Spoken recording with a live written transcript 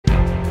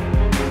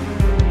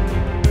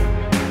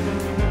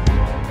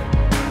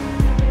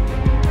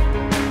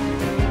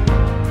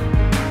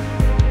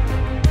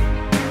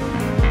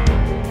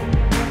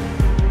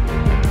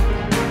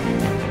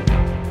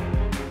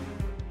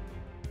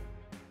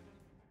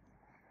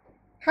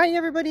Hi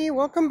everybody,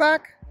 welcome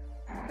back.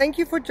 Thank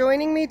you for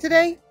joining me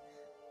today.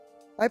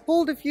 I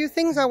pulled a few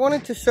things I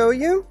wanted to show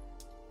you.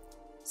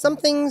 Some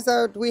things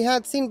that we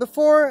had seen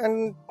before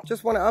and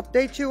just want to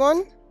update you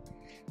on.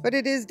 But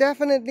it is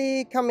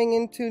definitely coming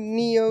into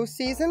Neo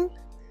season.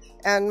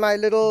 And my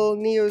little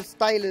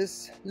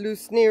Neostylis Lou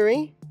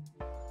Sneary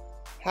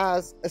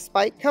has a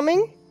spike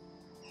coming.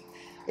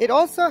 It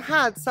also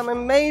had some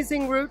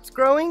amazing roots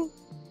growing.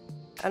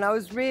 And I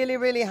was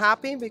really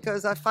happy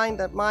because I find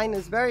that mine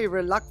is very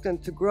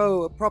reluctant to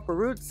grow a proper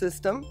root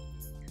system.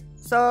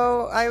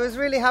 So I was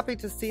really happy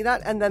to see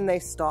that, and then they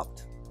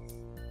stopped.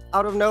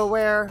 Out of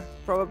nowhere,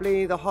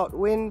 probably the hot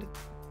wind,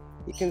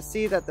 you can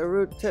see that the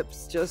root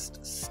tips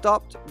just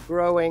stopped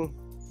growing.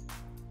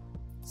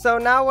 So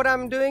now what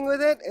I'm doing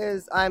with it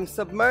is I'm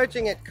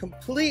submerging it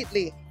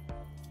completely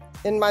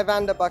in my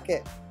Vanda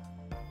bucket.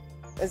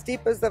 As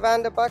deep as the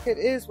Vanda bucket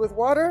is with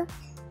water,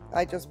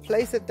 I just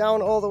place it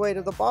down all the way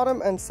to the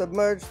bottom and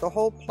submerge the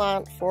whole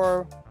plant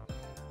for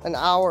an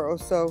hour or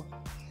so.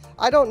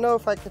 I don't know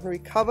if I can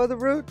recover the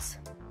roots,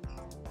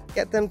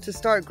 get them to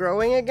start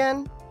growing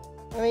again.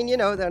 I mean, you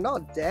know, they're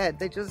not dead.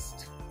 They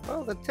just,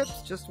 well, the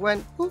tips just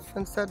went poof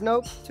and said,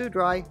 nope, too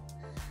dry.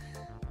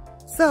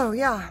 So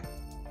yeah,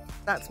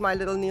 that's my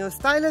little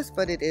Neostylis,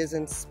 but it is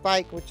in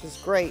spike, which is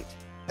great.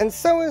 And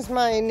so is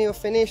my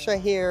Neofinetia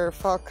here,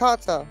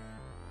 falcata.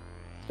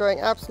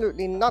 Going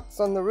absolutely nuts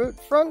on the root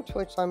front,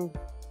 which I'm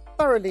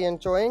thoroughly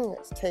enjoying.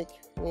 Let's take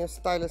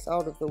Neostylis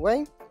out of the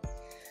way.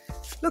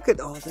 Look at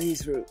all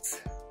these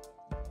roots.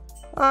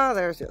 Ah,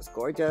 they're just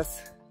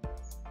gorgeous.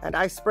 And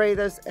I spray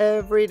this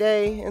every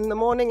day. In the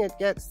morning it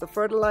gets the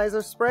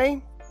fertilizer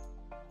spray.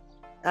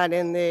 And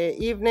in the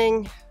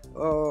evening,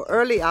 or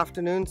early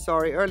afternoon,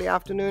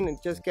 it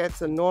just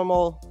gets a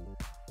normal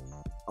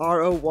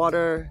RO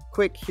water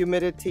quick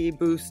humidity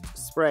boost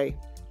spray.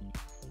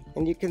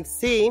 And you can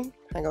see,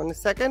 hang on a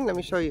second, let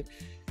me show you.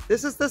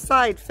 This is the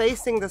side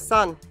facing the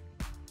sun,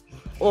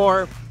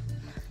 or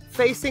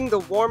facing the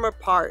warmer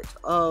part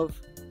of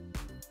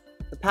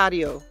the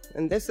patio.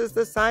 And this is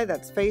the side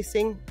that's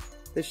facing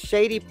the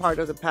shady part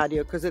of the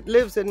patio, because it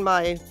lives in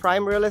my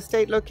prime real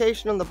estate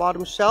location on the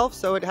bottom shelf,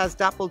 so it has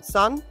dappled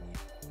sun.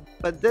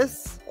 But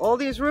all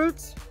these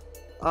roots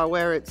are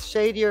where it's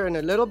shadier and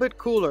a little bit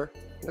cooler.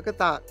 Look at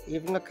that,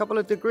 even a couple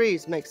of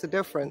degrees makes a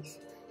difference.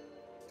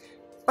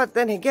 But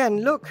then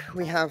again, look,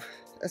 we have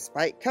a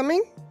spike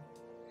coming,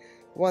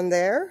 one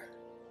there,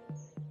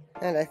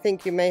 and I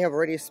think you may have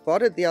already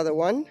spotted the other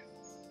one.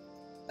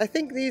 I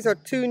think these are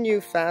two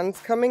new fans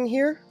coming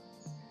here.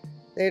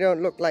 They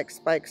don't look like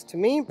spikes to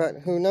me, but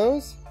who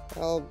knows?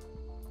 I'll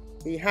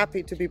be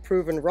happy to be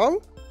proven wrong.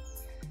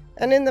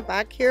 And in the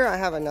back here, I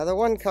have another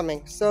one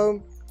coming.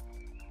 So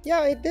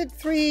yeah, it did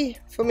 3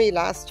 for me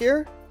last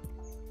year.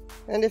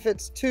 And if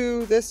it's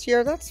 2 this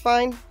year, that's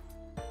fine.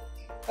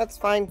 That's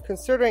fine,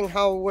 considering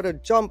what a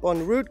jump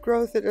on root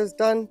growth it has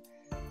done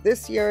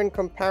this year in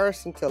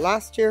comparison to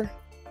last year.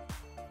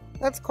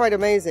 That's quite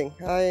amazing.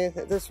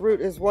 This root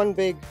is one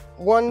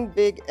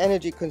big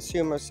energy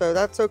consumer, so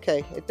that's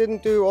okay. It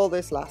didn't do all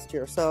this last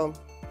year, so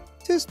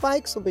 2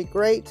 spikes will be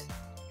great.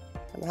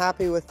 I'm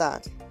happy with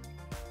that.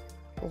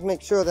 Let's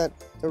make sure that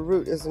the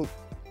root isn't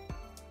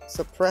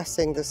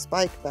suppressing the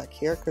spike back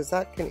here, because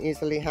that can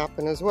easily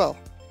happen as well.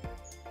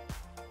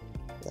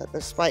 That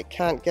the spike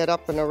can't get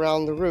up and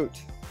around the root.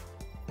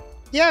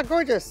 Yeah,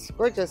 gorgeous,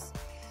 gorgeous.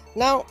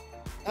 Now,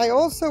 I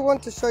also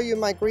want to show you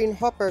my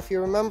greenhopper. If you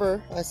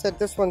remember, I said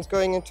this one's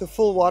going into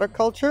full water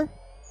culture.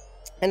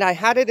 And I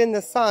had it in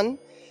the sun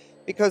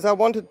because I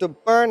wanted to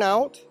burn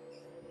out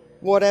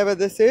whatever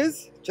this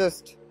is.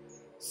 Just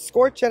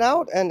scorch it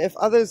out, and if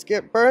others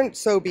get burnt,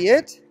 so be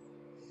it.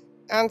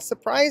 And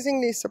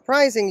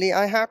surprisingly,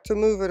 I had to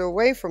move it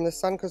away from the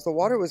sun because the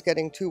water was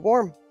getting too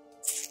warm.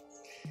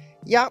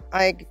 Yeah,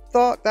 I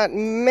thought that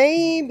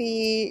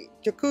maybe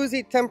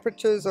jacuzzi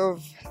temperatures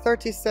of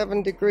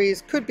 37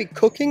 degrees could be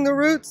cooking the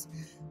roots.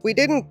 We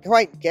didn't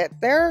quite get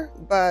there,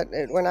 but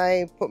when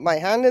I put my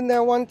hand in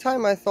there one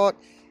time, I thought,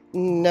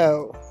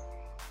 no,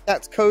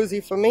 that's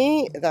cozy for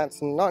me,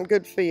 that's not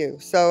good for you.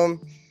 So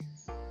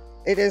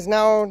it is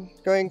now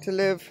going to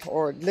live,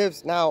 or it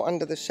lives now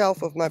under the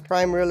shelf of my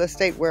prime real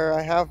estate where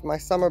I have my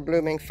summer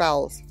blooming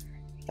phals.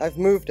 I've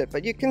moved it,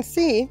 but you can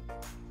see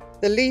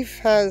the leaf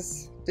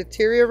has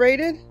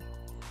deteriorated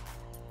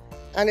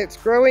and it's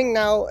growing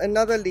now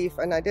another leaf,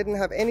 and I didn't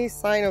have any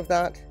sign of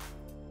that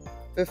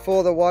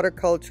before the water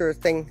culture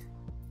thing,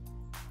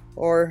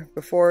 or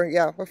before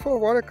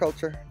water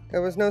culture.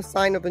 There was no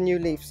sign of a new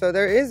leaf, so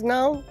there is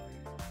now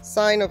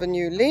sign of a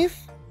new leaf,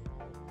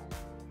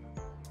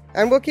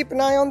 and we'll keep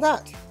an eye on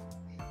that.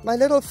 My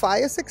little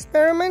Phaius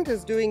experiment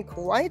is doing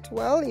quite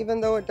well, even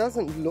though it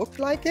doesn't look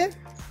like it.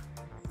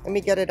 Let me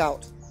get it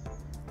out.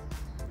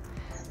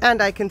 And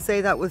I can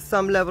say that with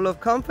some level of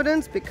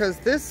confidence, because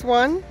this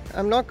one,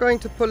 I'm not going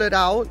to pull it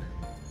out.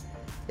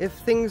 If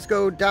things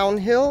go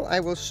downhill, I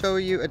will show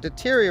you a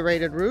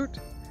deteriorated root.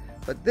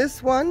 But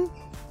this one,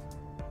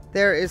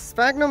 there is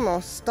sphagnum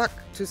moss stuck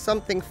to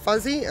something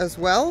fuzzy as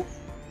well.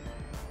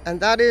 And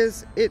that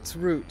is its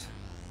root.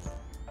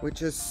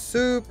 which is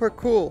super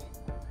cool.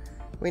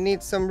 We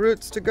need some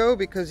roots to go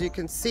because you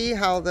can see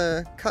how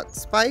the cut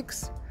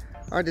spikes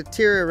are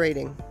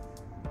deteriorating.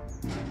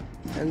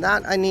 And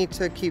that I need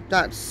to keep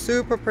that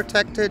super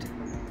protected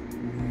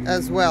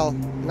as well.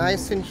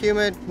 Nice and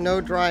humid,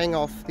 no drying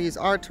off. These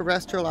are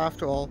terrestrial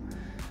after all.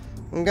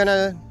 I'm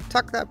gonna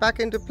tuck that back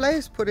into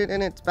place, put it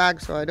in its bag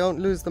so I don't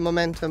lose the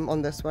momentum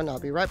on this one. I'll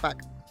be right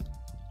back.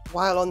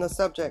 While on the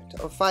subject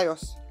of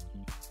Phaius,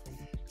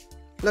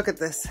 look at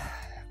this.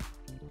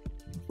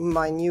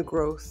 My new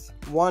growth.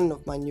 One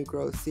of my new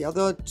growths. The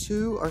other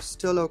two are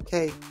still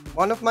okay.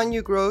 One of my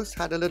new growths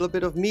had a little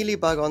bit of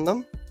mealybug on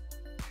them.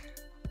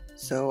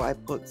 So I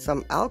put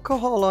some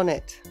alcohol on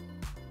it.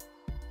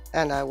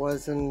 And I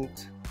was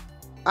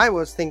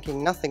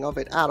thinking nothing of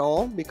it at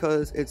all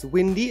because it's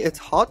windy, it's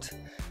hot.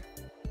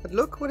 But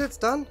look what it's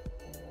done.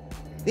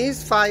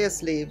 These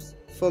Phaius leaves,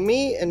 for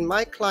me in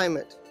my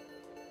climate,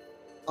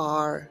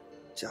 are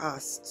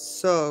just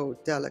so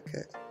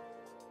delicate.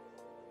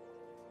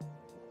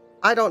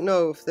 I don't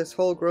know if this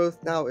whole growth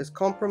now is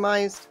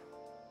compromised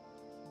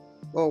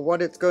or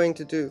what it's going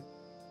to do.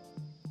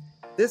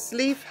 This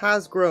leaf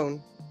has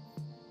grown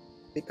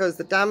because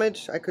the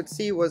damage I could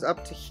see was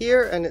up to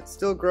here and it's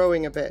still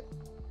growing a bit.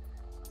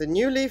 The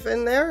new leaf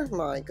in there,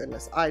 my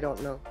goodness, I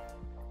don't know.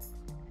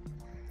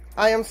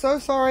 I am so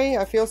sorry.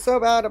 I feel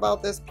so bad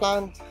about this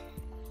plant.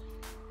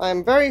 I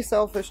am very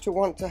selfish to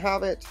want to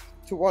have it,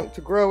 to want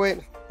to grow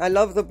it. I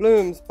love the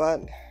blooms, but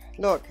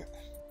look,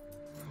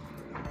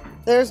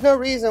 there's no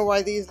reason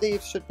why these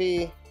leaves should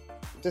be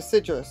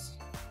deciduous.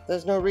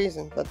 There's no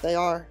reason, but they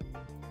are.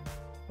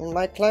 In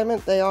my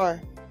climate, they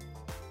are.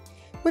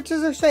 Which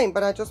is a shame,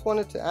 but I just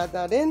wanted to add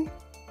that in.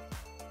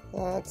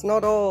 It's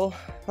not all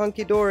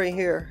hunky-dory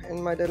here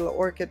in my little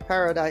orchid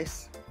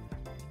paradise.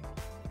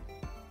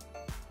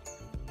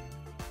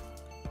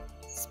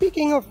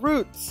 Speaking of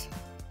roots,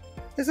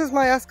 this is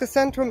my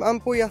Asconcentrum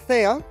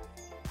ampullacea,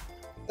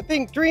 the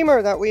pink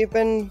dreamer that we've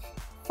been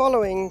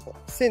following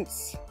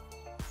since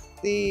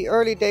the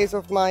early days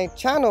of my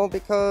channel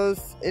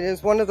because it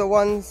is one of the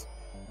ones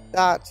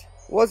that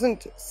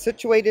wasn't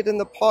situated in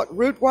the pot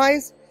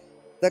root-wise.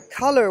 The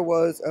color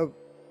was a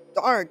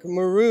dark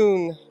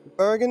maroon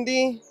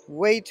burgundy,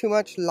 way too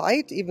much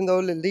light, even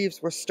though the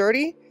leaves were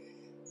sturdy.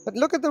 But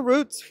look at the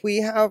roots. We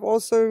have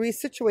also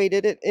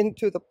resituated it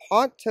into the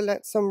pot to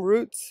let some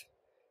roots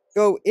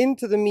go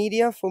into the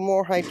media for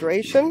more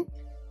hydration.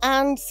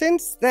 And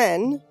since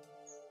then,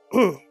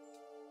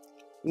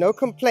 no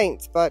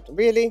complaints, but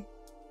really,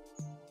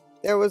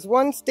 there was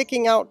one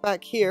sticking out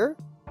back here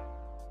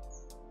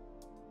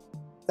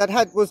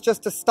that was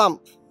just a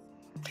stump.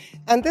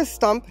 And this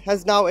stump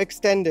has now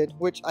extended,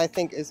 which I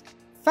think is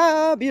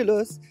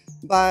fabulous.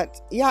 But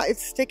yeah,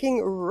 it's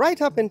sticking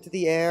right up into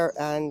the air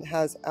and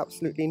has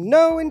absolutely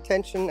no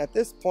intention at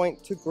this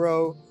point to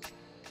grow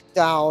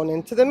down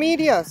into the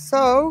media.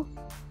 So,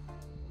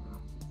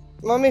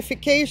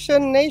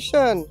 mummification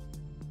nation,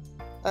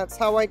 that's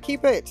how I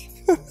keep it.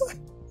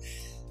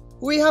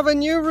 We have a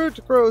new root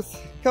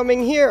growth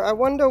coming here. I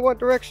wonder what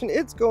direction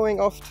it's going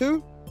off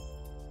to,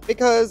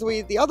 because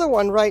the other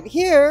one right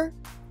here,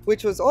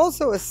 which was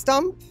also a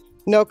stump,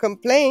 no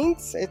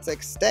complaints, it's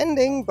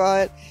extending,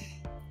 but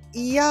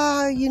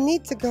yeah, you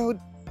need to go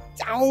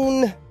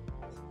down.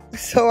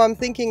 So I'm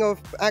thinking of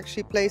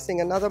actually placing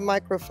another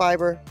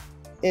microfiber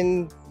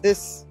in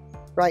this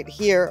right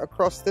here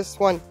across this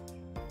one.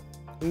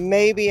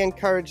 Maybe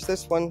encourage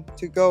this one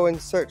to go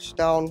and search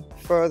down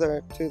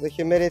further to the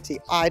humidity.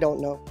 I don't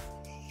know.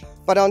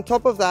 But on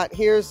top of that,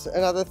 here's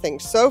another thing.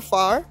 So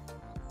far,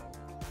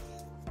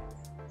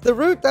 the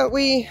root that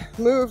we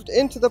moved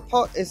into the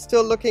pot is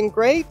still looking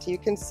great. You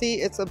can see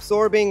it's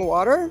absorbing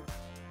water.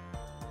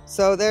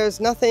 So there's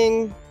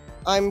nothing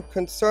I'm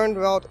concerned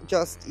about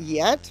just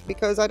yet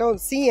because I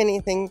don't see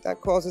anything that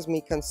causes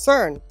me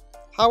concern.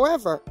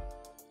 However,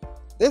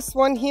 this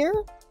one here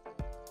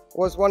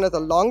was one of the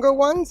longer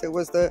ones. It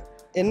was the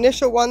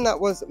initial one that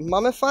was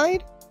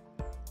mummified.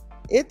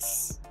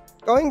 It's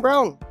going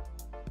brown.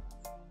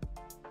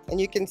 And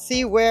you can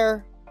see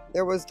where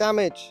there was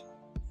damage.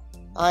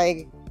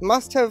 I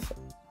must have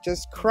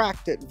just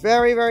cracked it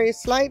very, very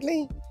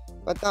slightly,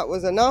 but that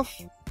was enough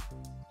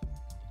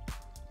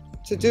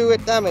to do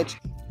it damage.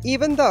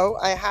 Even though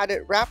I had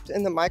it wrapped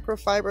in the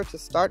microfiber to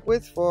start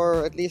with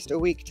for at least a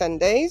week, 10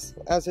 days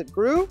as it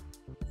grew.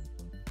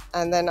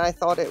 And then I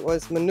thought it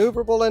was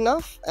maneuverable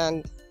enough,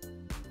 and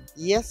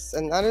yes,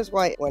 and that is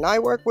why when I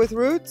work with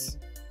roots,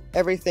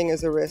 everything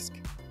is a risk.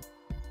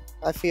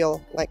 I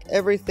feel like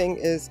everything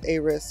is a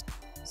risk.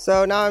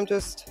 So now I'm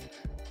just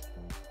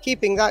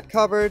keeping that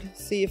covered,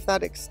 see if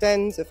that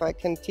extends, if I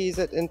can tease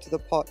it into the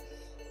pot.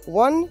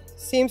 One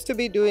seems to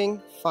be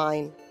doing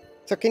fine.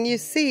 So can you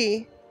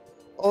see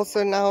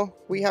also now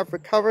we have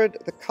recovered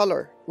the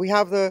color. We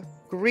have the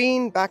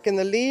green back in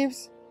the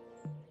leaves.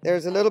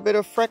 There's a little bit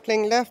of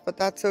freckling left, but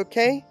that's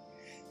okay.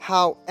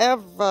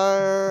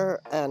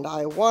 However, and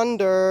I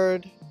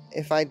wondered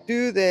if I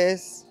do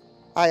this,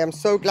 I am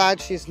so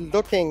glad she's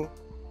looking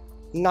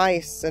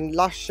nice and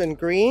lush and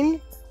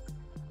green.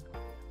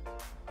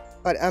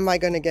 but am I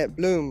going to get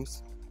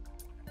blooms?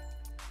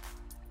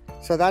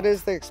 So that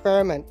is the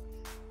experiment.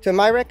 To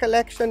my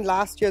recollection,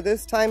 last year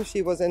this time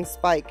she was in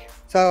spike.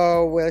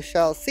 So we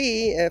shall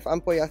see if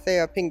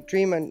ampullacea pink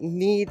dreamer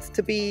needs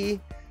to be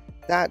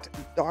that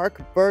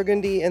dark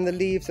burgundy in the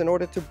leaves in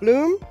order to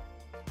bloom,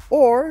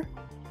 or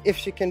if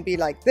she can be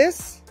like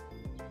this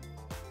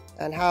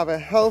and have a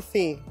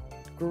healthy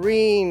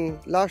green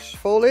lush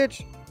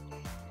foliage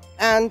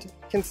and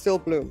can still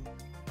bloom.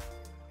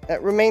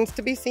 That remains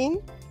to be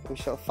seen. We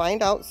shall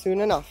find out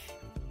soon enough.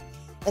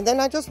 And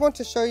then I just want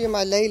to show you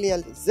my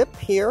Laelia Zip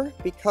here,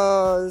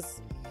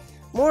 because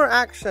more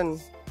action.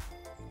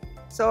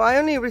 So I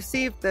only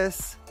received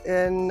this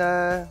in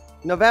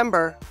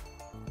November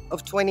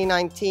of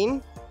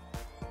 2019,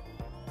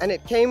 and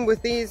it came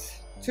with these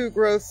two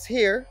growths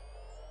here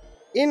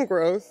in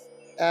growth,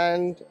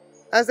 and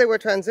as they were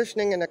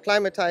transitioning and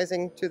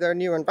acclimatizing to their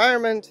new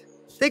environment,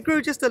 they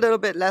grew just a little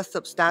bit less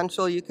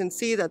substantial. You can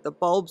see that the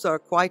bulbs are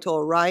quite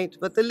all right,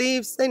 but the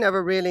leaves, they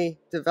never really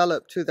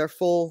developed to their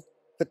full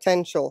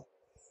potential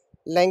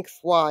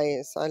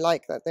lengthwise. I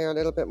like that they're a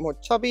little bit more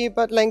chubby,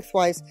 but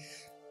lengthwise.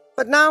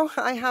 But now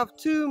I have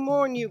two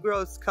more new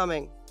growths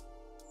coming.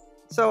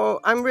 So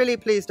I'm really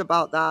pleased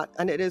about that,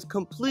 and it is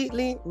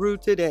completely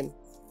rooted in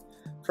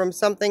from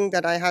something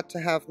that I had to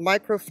have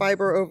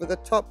microfiber over the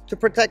top to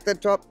protect the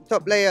top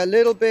layer a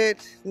little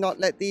bit, not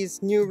let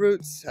these new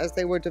roots as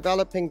they were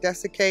developing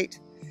desiccate.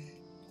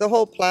 The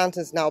whole plant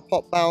is now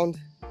pot bound.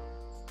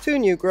 Two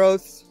new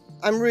growths.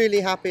 I'm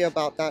really happy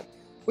about that.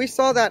 We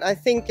saw that, I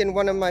think, in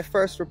one of my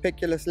first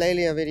Rupiculus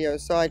Laelia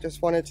videos, so I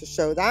just wanted to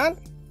show that.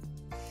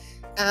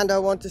 And I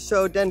want to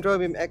show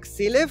Dendrobium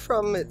exile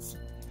from its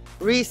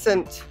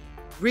recent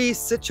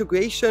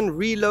resituation,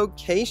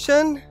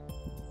 relocation.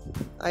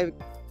 I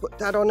put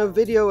that on a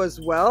video as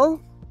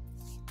well.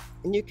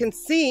 And you can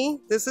see,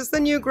 this is the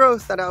new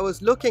growth that I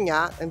was looking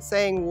at and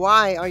saying,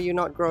 why are you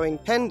not growing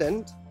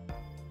pendant?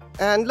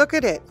 And look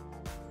at it.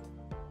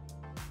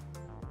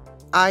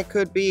 I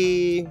could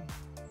be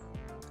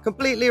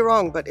completely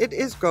wrong, but it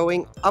is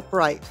growing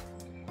upright.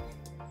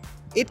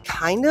 It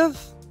kind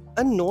of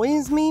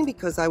annoys me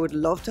because I would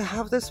love to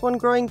have this one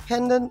growing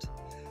pendant.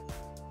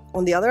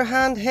 On the other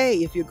hand, hey,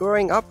 if you're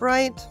growing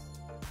upright,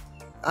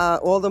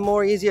 all the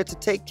more easier to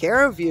take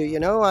care of you. You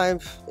know, I'm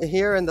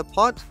here in the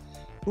pot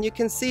and you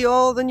can see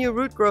all the new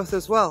root growth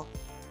as well.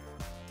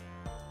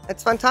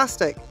 It's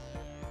fantastic.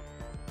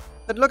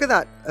 But look at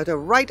that, at a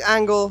right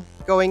angle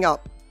going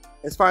up.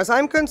 As far as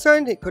I'm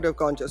concerned, it could have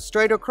gone just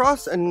straight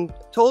across and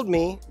told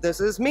me, this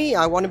is me,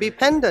 I want to be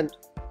pendant.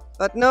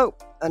 But no,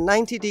 a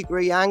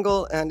 90-degree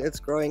angle and it's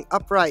growing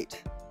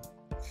upright.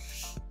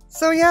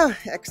 So yeah,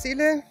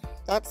 exile,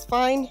 that's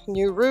fine.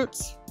 New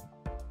roots,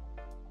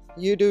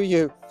 you do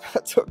you,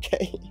 that's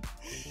okay.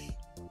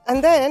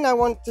 And then I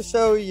want to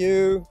show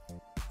you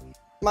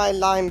my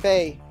Lyme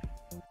Bay.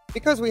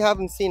 Because we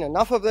haven't seen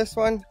enough of this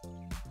one,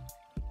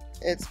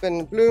 it's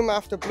been bloom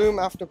after bloom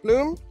after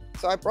bloom.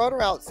 So I brought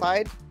her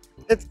outside.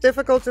 It's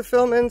difficult to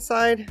film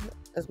inside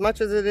as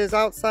much as it is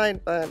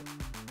outside, but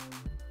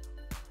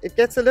it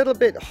gets a little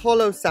bit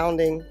hollow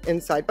sounding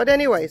inside. But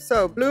anyway,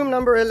 so bloom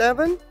number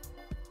 11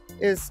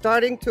 is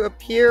starting to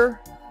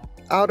appear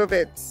out of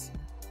its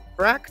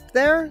bract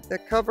there. The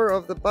cover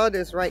of the bud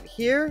is right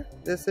here.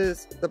 This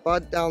is the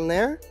bud down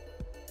there.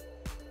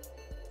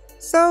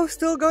 So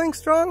still going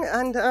strong,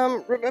 and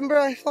remember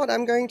I thought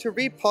I'm going to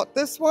repot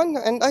this one,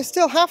 and I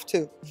still have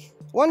to.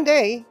 One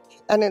day.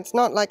 And it's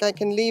not like I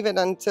can leave it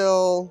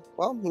until,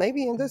 well,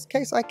 maybe in this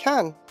case I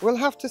can. We'll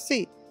have to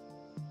see.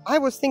 I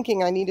was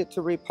thinking I needed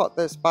to repot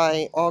this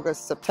by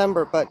August,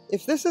 September, but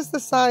if this is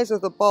the size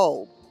of the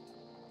bulb,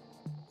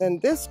 then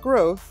this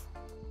growth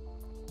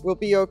will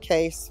be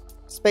okay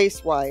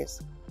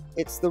space-wise.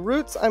 It's the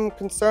roots I'm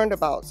concerned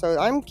about, so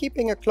I'm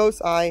keeping a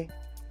close eye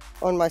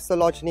on my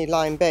Coelogyne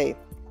Lyme Bay.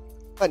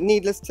 But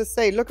needless to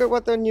say, look at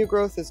what the new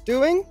growth is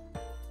doing.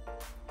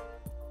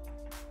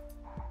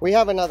 We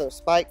have another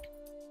spike.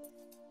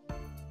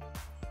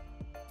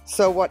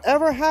 So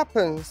whatever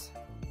happens,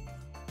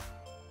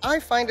 I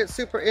find it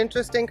super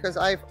interesting because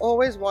I've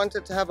always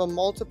wanted to have a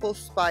multiple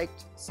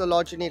spiked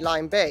Coelogyne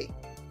Lyme Bay.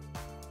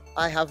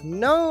 I have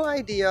no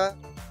idea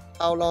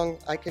how long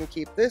I can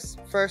keep this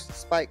first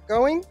spike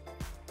going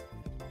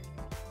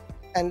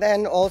and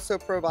then also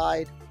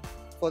provide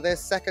for this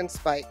second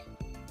spike.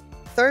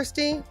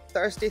 Thirsty,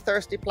 thirsty,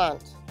 thirsty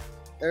plant.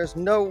 There's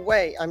no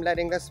way I'm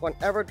letting this one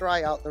ever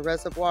dry out. The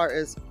reservoir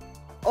is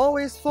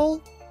always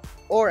full.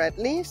 Or at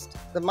least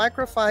the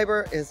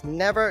microfiber is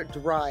never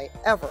dry,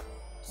 ever.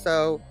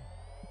 So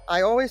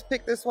I always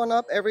pick this one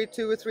up every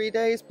 2 or 3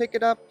 days, pick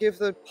it up, give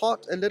the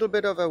pot a little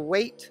bit of a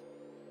weight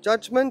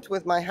judgment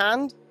with my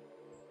hand.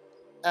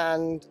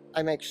 And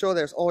I make sure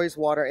there's always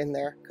water in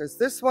there, because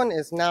this one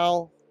is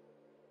now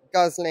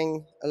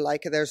guzzling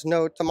like there's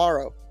no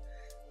tomorrow.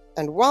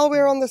 And while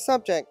we're on the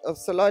subject of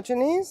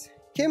Coelogynes,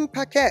 Kim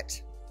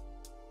Paquette,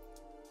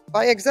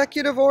 by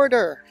executive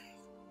order,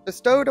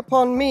 bestowed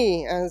upon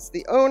me as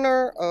the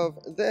owner of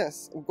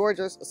this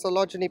gorgeous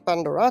Coelogyne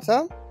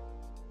pandurata,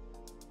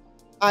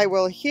 I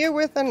will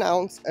herewith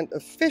announce and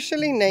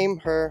officially name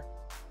her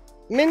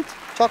Mint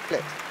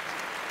Chocolate.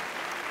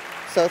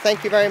 So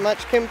thank you very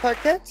much, Kim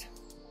Paquette.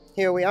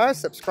 Here we are,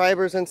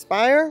 subscribers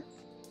inspire.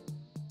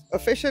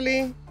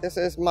 Officially, this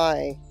is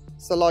my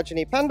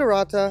Coelogyne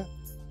pandurata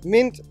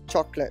Mint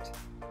Chocolate.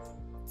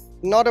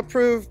 Not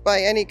approved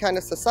by any kind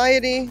of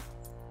society,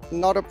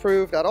 not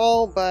approved at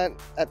all, but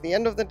at the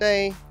end of the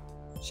day,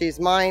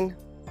 she's mine.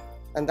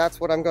 And that's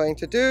what I'm going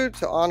to do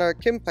to honor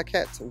Kim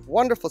Paquette's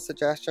wonderful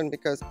suggestion,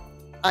 because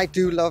I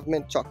do love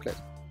mint chocolate.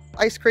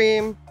 Ice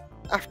cream,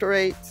 after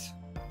 8,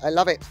 I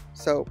love it.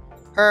 So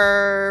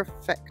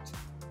perfect.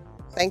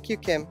 Thank you,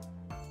 Kim.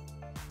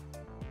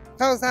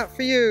 How's that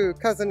for you,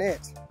 Cousin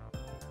It?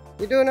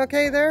 You doing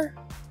okay there?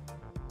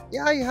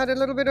 Yeah, you had a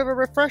little bit of a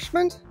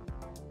refreshment?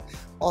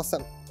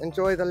 Awesome.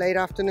 Enjoy the late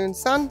afternoon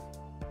sun.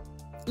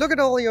 Look at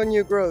all your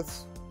new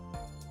growths.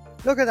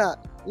 Look at that.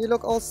 You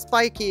look all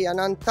spiky and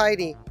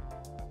untidy.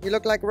 You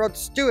look like Rod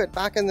Stewart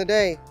back in the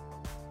day.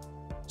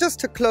 Just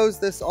to close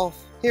this off,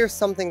 here's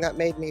something that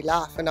made me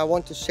laugh, and I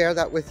want to share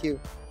that with you.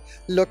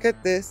 Look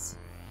at this.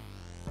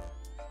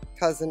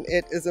 Cousin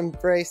It is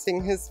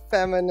embracing his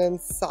feminine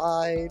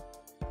side.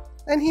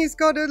 And he's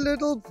got a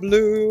little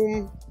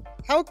bloom.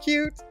 How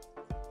cute.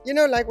 You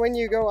know, like when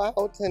you go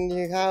out and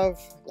you have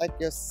like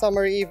your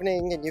summer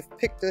evening and you've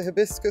picked a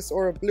hibiscus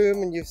or a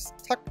bloom and you've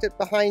tucked it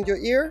behind your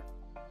ear?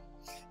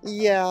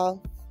 Yeah,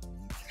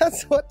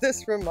 that's what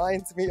this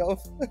reminds me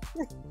of.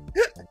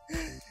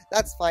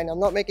 That's fine, I'm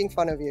not making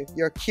fun of you.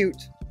 You're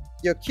cute.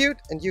 You're cute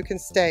and you can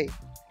stay.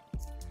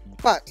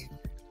 But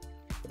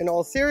in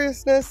all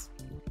seriousness,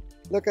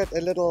 look at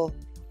a little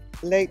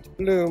late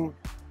bloom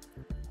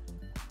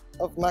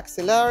of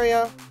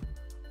Maxillaria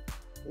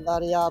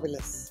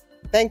variabilis.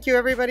 Thank you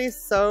everybody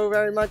so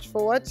very much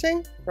for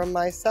watching. From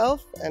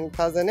myself and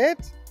Cousin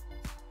It,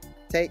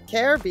 take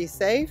care, be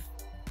safe.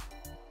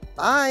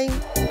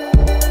 Bye.